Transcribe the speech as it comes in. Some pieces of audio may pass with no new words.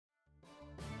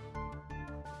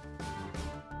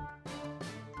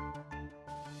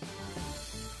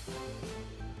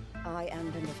I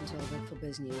am Linda van Tilburg for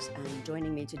Biznews, and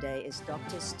joining me today is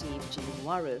Dr. Steve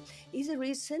Chingwaru. He's a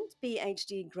recent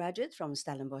PhD graduate from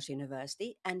Stellenbosch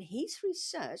University, and his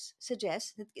research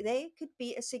suggests that there could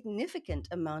be a significant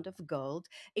amount of gold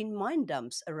in mine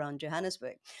dumps around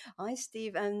Johannesburg. Hi,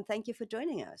 Steve, and thank you for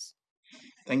joining us.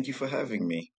 Thank you for having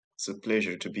me. It's a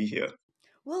pleasure to be here.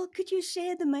 Well, could you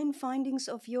share the main findings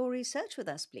of your research with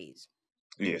us, please?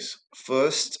 Yes.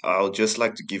 First, I'll just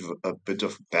like to give a bit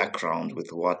of background with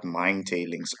what mine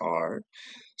tailings are.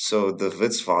 So, the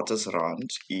Witwatersrand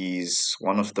is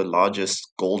one of the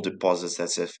largest gold deposits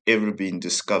that have ever been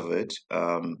discovered.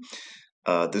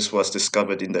 This was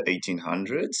discovered in the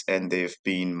 1800s, and they've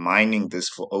been mining this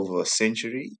for over a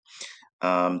century.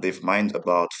 They've mined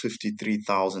about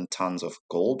 53,000 tons of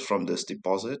gold from this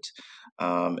deposit,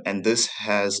 and this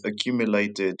has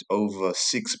accumulated over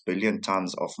 6 billion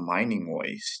tons of mining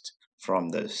waste from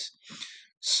this.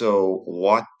 So,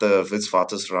 what the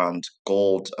Witwatersrand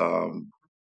gold,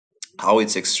 how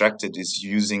it's extracted is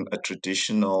using a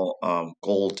traditional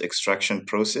gold extraction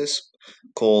process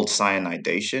called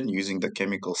cyanidation, using the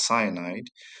chemical cyanide,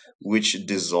 which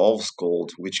dissolves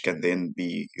gold, which can then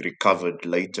be recovered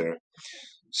later.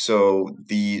 So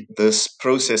this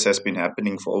process has been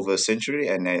happening for over a century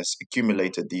and has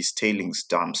accumulated these tailings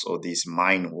dumps or these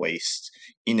mine waste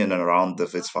in and around the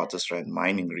Witwatersrand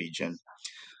mining region.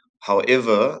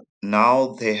 However, now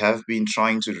they have been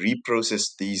trying to reprocess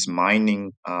these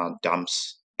mining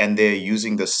dumps, and they're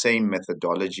using the same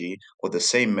methodology or the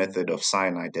same method of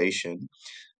cyanidation,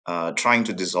 trying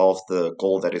to dissolve the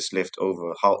gold that is left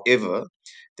over. However,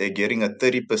 they're getting a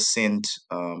 30%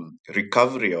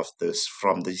 recovery of this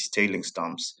from these tailings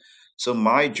dumps. So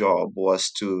my job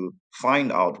was to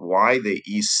find out why there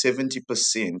is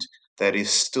 70% that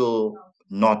is still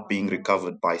not being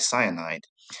recovered by cyanide.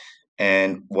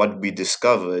 And what we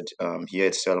discovered here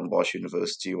at Stellenbosch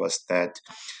University was that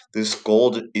this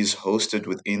gold is hosted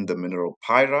within the mineral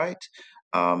pyrite.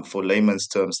 For layman's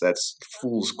terms, that's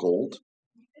fool's gold.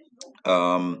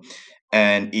 Um,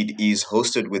 and it is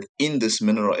hosted within this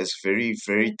mineral as very,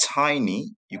 very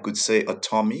tiny, you could say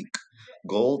atomic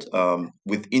gold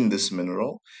within this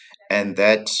mineral. And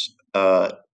that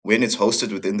when it's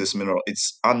hosted within this mineral,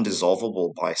 it's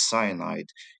undissolvable by cyanide,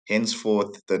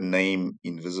 henceforth the name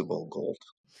invisible gold.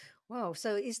 Wow,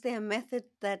 so is there a method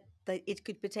that it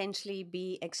could potentially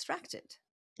be extracted?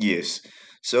 Yes.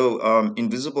 So,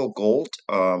 invisible gold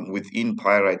within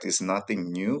pyrite is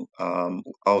nothing new.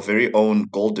 Our very own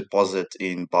gold deposit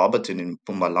in Barberton in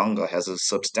Mpumalanga has a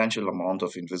substantial amount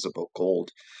of invisible gold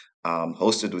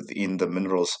hosted within the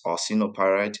minerals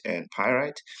arsenopyrite and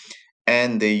pyrite.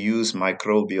 And they use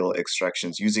microbial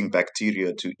extractions using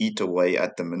bacteria to eat away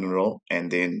at the mineral and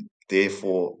then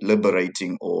therefore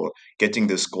liberating or getting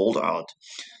this gold out.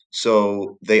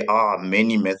 So there are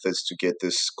many methods to get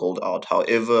this gold out.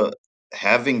 However,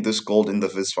 having this gold in the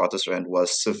Witwatersrand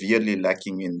was severely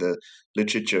lacking in the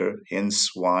literature, hence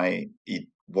why it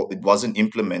wasn't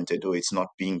implemented or it's not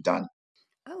being done.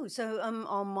 Oh, so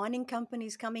are mining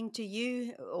companies coming to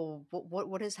you, or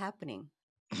what is happening?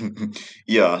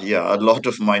 Yeah. A lot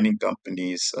of mining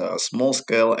companies, small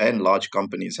scale and large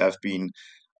companies, have been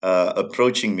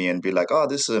approaching me and be like, "Oh,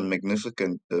 this is a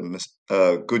magnificent,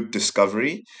 good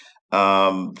discovery.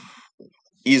 Um,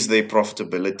 is there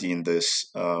profitability in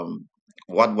this?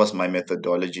 What was my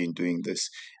methodology in doing this,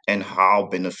 and how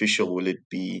beneficial will it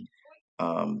be?"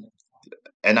 Um,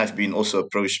 and I've been also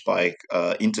approached by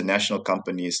international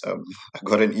companies. I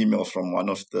got an email from one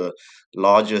of the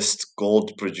largest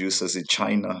gold producers in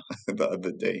China the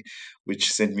other day,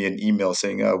 which sent me an email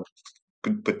saying,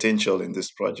 good potential in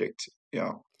this project.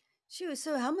 Yeah. Sure.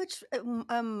 So, how much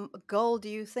gold do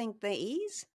you think there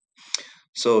is?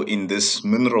 So in this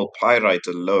mineral pyrite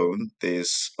alone,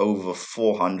 there's over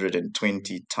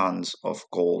 420 tons of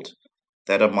gold.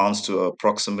 That amounts to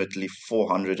approximately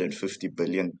 450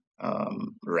 billion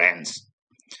rands.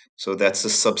 So that's a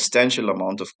substantial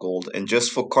amount of gold. And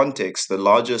just for context, the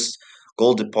largest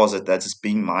gold deposit that is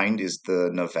being mined is the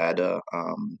Nevada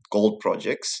gold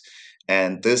projects.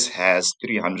 And this has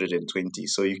 320.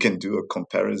 So you can do a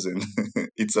comparison.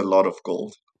 It's a lot of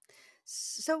gold.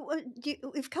 So,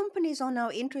 if companies are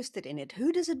now interested in it,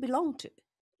 who does it belong to?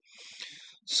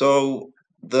 So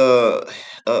the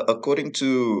according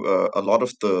to a lot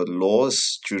of the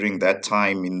laws during that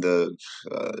time in the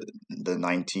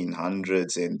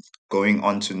 1900s and going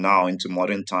on to now into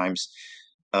modern times,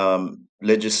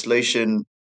 legislation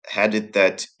had it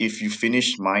that if you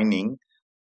finish mining,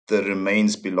 the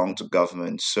remains belong to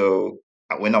government. So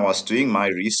when I was doing my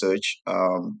research,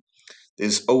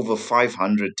 there's over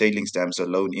 500 tailings dams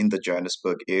alone in the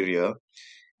Johannesburg area,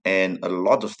 and a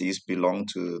lot of these belong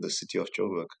to the city of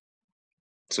Joburg.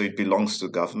 So it belongs to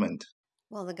government.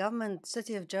 Well, the government,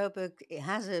 city of Joburg,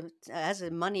 has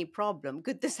a money problem.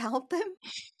 Could this help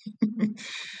them?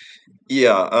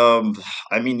 Yeah,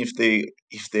 I mean,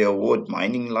 if they award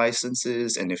mining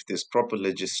licenses and if there's proper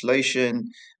legislation,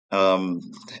 um,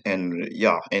 and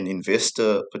yeah, and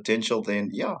investor potential, then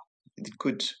yeah, it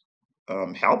could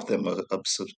help them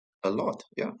a lot.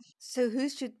 Yeah, So, who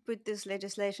should put this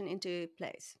legislation into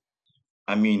place?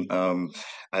 I mean,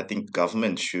 I think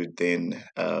government should then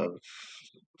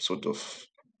sort of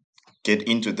get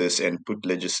into this and put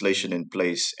legislation in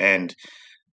place. And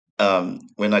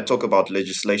when I talk about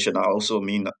legislation, I also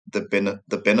mean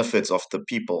the benefits of the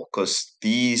people, because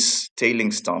these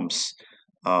tailing stumps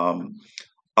um,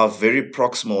 are very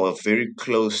proximal, are very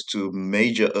close to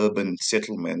major urban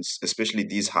settlements, especially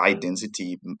these high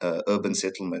density urban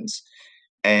settlements.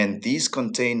 And these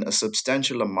contain a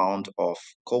substantial amount of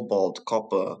cobalt,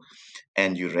 copper,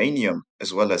 and uranium,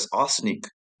 as well as arsenic.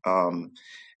 Um,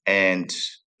 and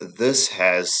this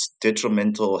has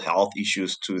detrimental health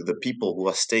issues to the people who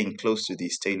are staying close to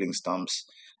these tailing stumps.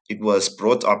 It was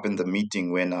brought up in the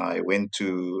meeting when I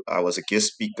was a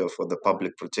guest speaker for the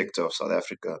Public Protector of South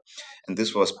Africa. And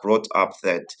this was brought up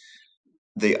that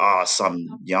there are some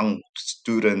young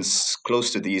students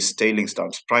close to these tailing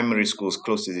stumps, primary schools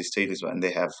close to these tailing stumps, and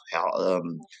they have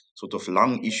sort of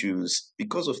lung issues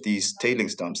because of these tailing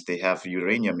stumps. They have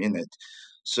uranium in it.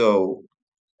 So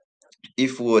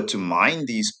if we were to mine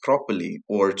these properly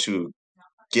or to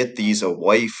get these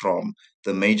away from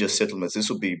the major settlements, this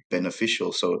would be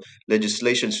beneficial. So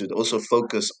legislation should also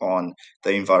focus on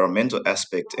the environmental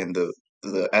aspect and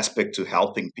the aspect to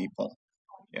helping people.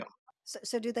 Yeah.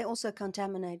 So, do they also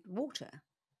contaminate water?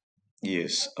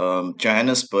 Yes,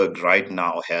 Johannesburg right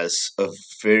now has a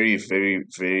very, very,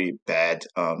 very bad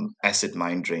acid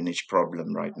mine drainage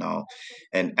problem right now.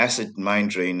 And acid mine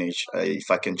drainage,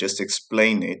 if I can just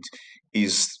explain it,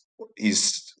 is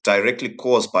is directly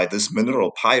caused by this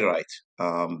mineral pyrite,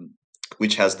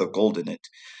 which has the gold in it.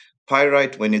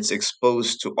 Pyrite, when it's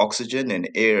exposed to oxygen and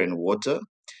air and water,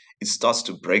 it starts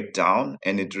to break down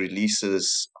and it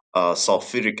releases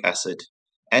sulfuric acid,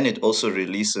 and it also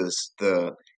releases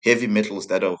the heavy metals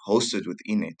that are hosted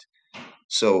within it.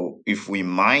 So if we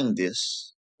mine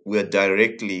this, we're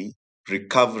directly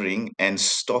recovering and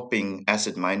stopping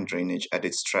acid mine drainage at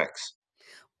its tracks.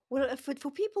 Well,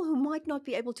 for people who might not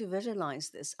be able to visualize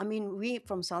this, I mean, we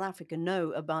from South Africa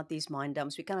know about these mine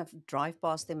dumps. We kind of drive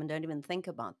past them and don't even think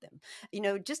about them.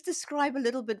 Just describe a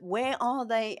little bit, where are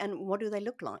they and what do they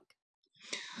look like?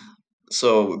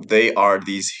 So they are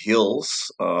these hills.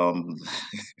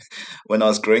 When I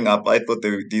was growing up, I thought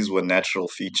these were natural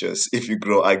features.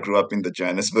 I grew up in the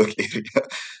Johannesburg area.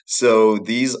 So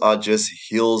these are just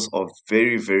hills of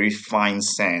very, very fine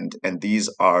sand, and these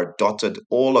are dotted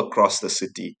all across the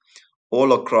city,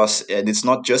 all across, and it's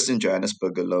not just in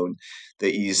Johannesburg alone.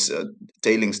 There is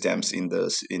tailing dams in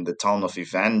the town of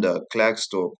Evander,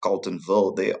 Klerksdorp,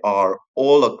 Carltonville. They are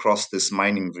all across this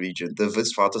mining region. The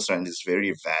Witwatersrand is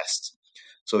very vast.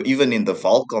 So even in the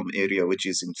Valcom area, which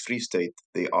is in Free State,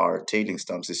 there are tailing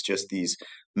stumps. It's just these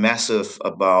massive,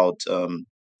 about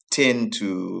 10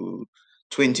 to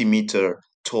 20-meter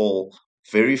tall,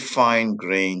 very fine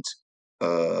grained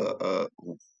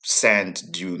sand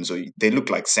dunes, or they look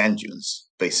like sand dunes,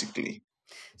 basically.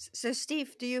 So,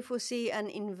 Steve, do you foresee an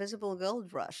invisible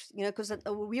gold rush? Because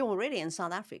we're already in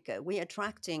South Africa. We're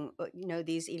attracting,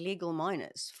 these illegal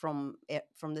miners from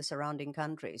the surrounding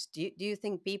countries. Do you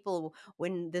think people,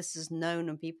 when this is known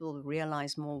and people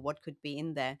realize more what could be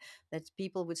in there, that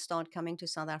people would start coming to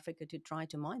South Africa to try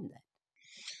to mine that?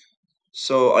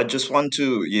 So I just want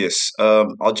to, yes,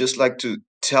 I'll just like to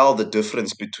tell the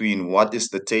difference between what is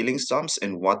the tailing stumps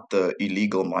and what the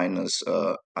illegal miners,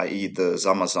 i.e., the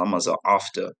Zamazamas, are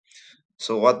after.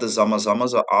 So what the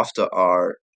Zamazamas are after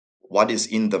are what is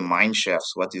in the mine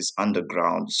shafts, what is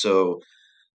underground. So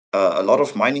a lot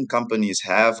of mining companies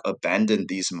have abandoned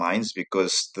these mines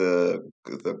because the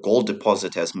gold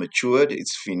deposit has matured,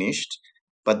 it's finished,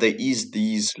 but there is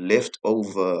these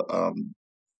leftover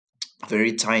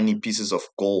very tiny pieces of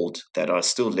gold that are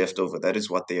still left over. That is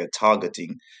what they are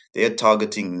targeting. They are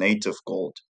targeting native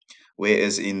gold.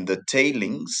 Whereas in the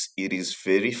tailings, it is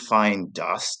very fine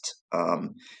dust,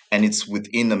 and it's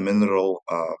within a mineral,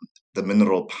 the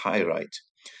mineral pyrite.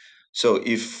 So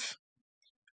if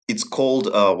it's called,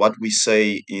 what we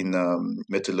say in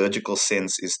metallurgical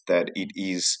sense is that it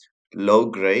is low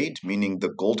grade, meaning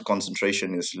the gold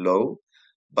concentration is low,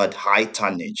 but high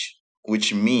tonnage,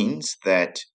 which means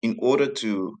that in order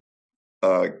to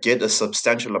get a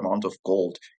substantial amount of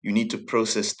gold, you need to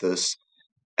process this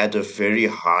at a very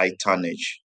high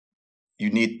tonnage. You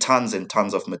need tons and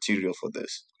tons of material for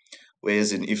this.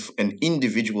 Whereas if an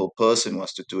individual person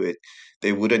was to do it,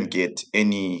 they wouldn't get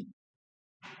any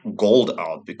gold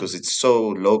out because it's so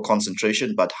low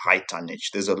concentration but high tonnage.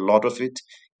 There's a lot of it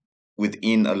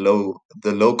within the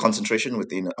low concentration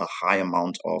within a high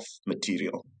amount of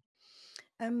material.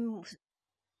 Um,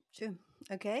 sure.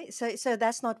 Okay, so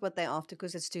that's not what they're after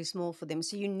because it's too small for them.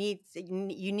 So you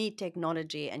need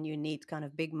technology and you need kind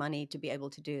of big money to be able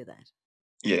to do that.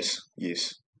 Yes,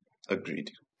 yes,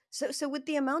 agreed. So with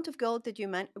the amount of gold that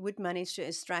you would manage to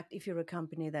extract, if you're a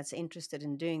company that's interested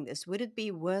in doing this, would it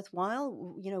be worthwhile?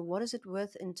 What is it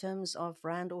worth in terms of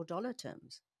rand or dollar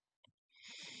terms?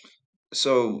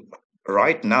 So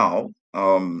right now,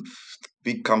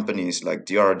 big companies like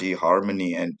DRD,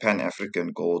 Harmony, and Pan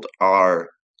African Gold are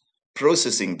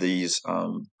processing these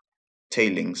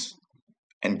tailings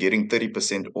and getting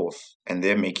 30% off, and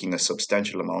they're making a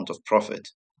substantial amount of profit.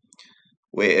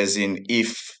 Whereas in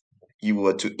if you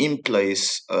were to in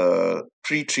place a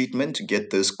pre-treatment to get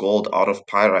this gold out of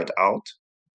pyrite out,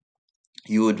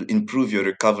 you would improve your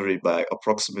recovery by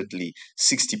approximately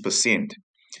 60%,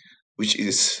 which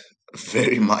is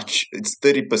very much. It's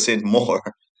 30% more,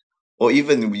 or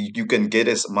even you can get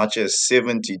as much as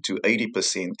 70 to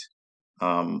 80%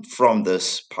 from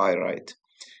this pyrite.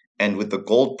 And with the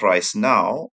gold price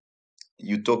now,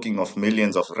 you're talking of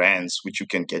millions of rands, which you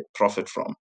can get profit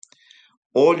from.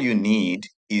 All you need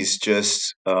is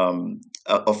just,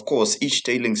 of course, each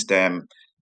tailings dam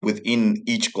within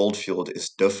each gold field is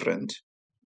different.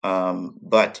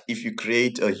 But if you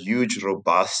create a huge,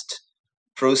 robust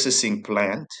processing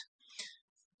plant,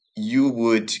 you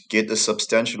would get a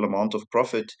substantial amount of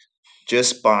profit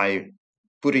just by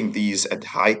putting these at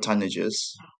high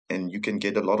tonnages, and you can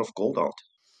get a lot of gold out.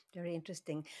 Very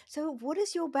interesting. So, what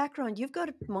is your background? You've got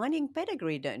a mining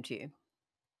pedigree, don't you?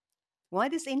 Why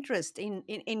this interest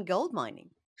in gold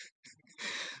mining?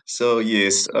 So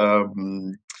yes,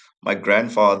 my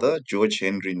grandfather George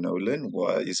Henry Nolan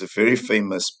is a very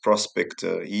famous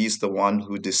prospector. He's the one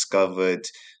who discovered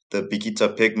the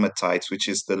Bikita pegmatites, which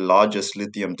is the largest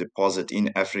lithium deposit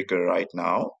in Africa right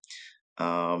now.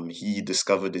 He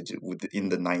discovered it in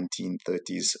the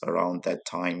 1930s, around that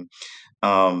time.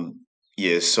 Um,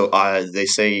 yes, so they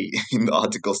say in the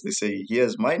articles, they say he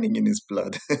has mining in his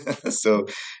blood. So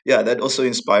yeah, that also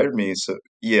inspired me. So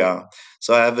yeah,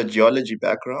 so I have a geology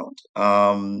background.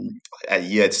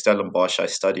 Here at Stellenbosch, I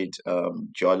studied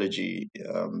geology,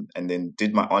 and then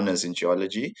did my honors in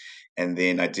geology, and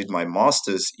then I did my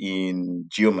master's in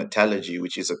geometallurgy,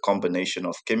 which is a combination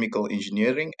of chemical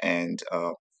engineering and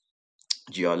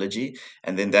geology,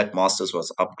 and then that master's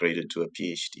was upgraded to a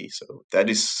PhD. So that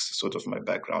is sort of my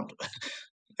background.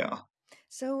 Yeah.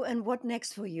 So, and what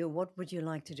next for you? What would you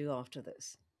like to do after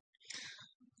this?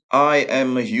 I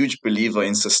am a huge believer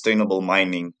in sustainable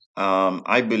mining.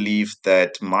 I believe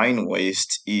that mine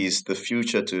waste is the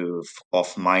future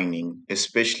of mining,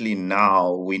 especially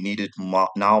now. We need it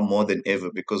now more than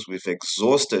ever because we've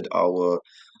exhausted our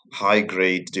high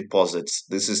grade deposits.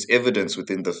 This is evidence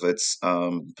within the Wits.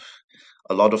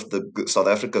 A lot of the South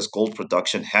Africa's gold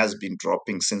production has been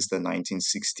dropping since the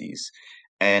 1960s.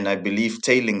 And I believe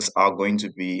tailings are going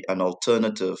to be an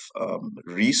alternative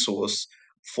resource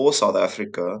for South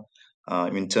Africa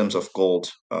in terms of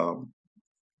gold.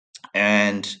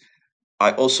 And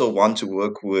I also want to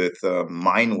work with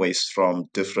mine waste from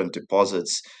different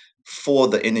deposits for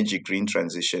the energy green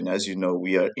transition. As you know,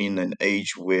 we are in an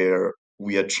age where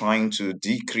we are trying to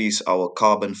decrease our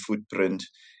carbon footprint.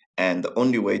 And the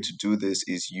only way to do this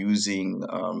is using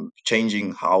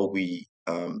changing how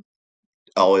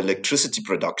our electricity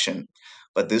production.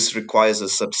 But this requires a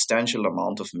substantial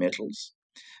amount of metals.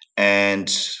 And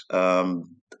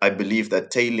I believe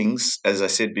that tailings, as I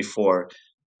said before,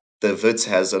 the Wits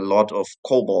has a lot of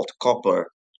cobalt, copper,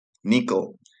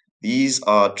 nickel. These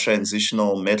are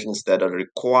transitional metals that are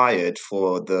required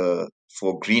for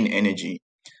green energy.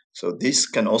 So this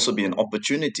can also be an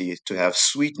opportunity to have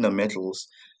sweetener metals,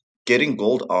 getting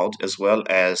gold out as well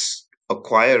as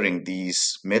acquiring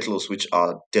these metals which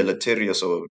are deleterious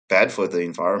or bad for the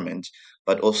environment,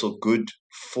 but also good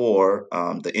for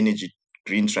the energy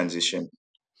green transition.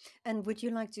 And would you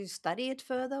like to study it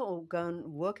further or go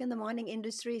and work in the mining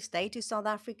industry, stay to South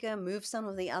Africa, move some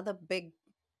of the other big,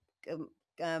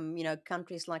 um,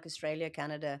 countries like Australia,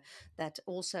 Canada that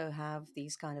also have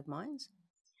these kind of mines?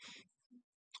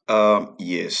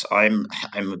 Yes, I'm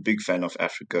a big fan of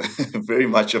Africa, very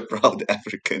much a proud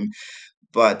African.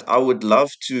 But I would love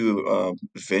to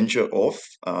venture off.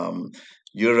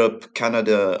 Europe,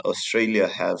 Canada, Australia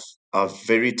have are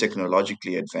very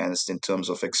technologically advanced in terms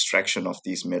of extraction of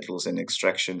these metals and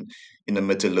extraction in a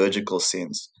metallurgical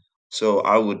sense. So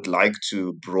I would like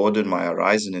to broaden my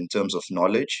horizon in terms of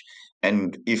knowledge.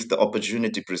 And if the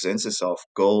opportunity presents itself,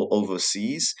 go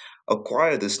overseas,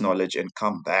 acquire this knowledge, and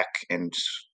come back. And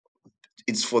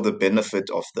it's for the benefit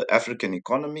of the African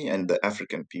economy and the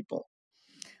African people.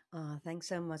 Thanks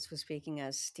so much for speaking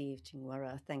us, Steve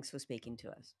Chingwaru. Thanks for speaking to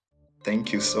us.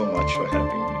 Thank you so much for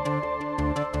having me.